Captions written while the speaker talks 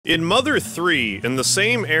In Mother 3, in the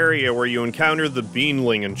same area where you encounter the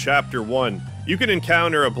Beanling in Chapter 1, you can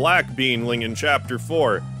encounter a black Beanling in Chapter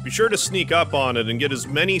 4. Be sure to sneak up on it and get as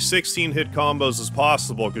many 16-hit combos as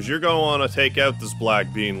possible, because you're going to want to take out this black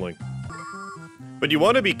Beanling. But you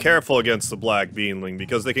want to be careful against the black Beanling,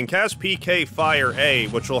 because they can cast PK Fire A,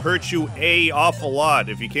 which will hurt you a awful lot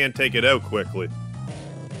if you can't take it out quickly.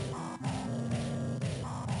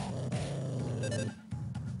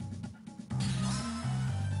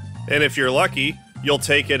 And if you're lucky, you'll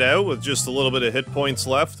take it out with just a little bit of hit points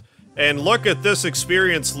left. And look at this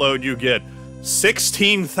experience load you get.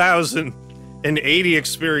 16,080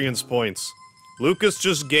 experience points. Lucas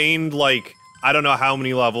just gained, like, I don't know how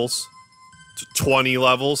many levels. 20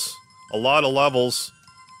 levels. A lot of levels.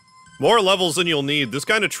 More levels than you'll need. This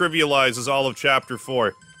kind of trivializes all of Chapter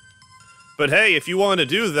 4. But hey, if you want to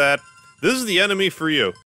do that, this is the enemy for you.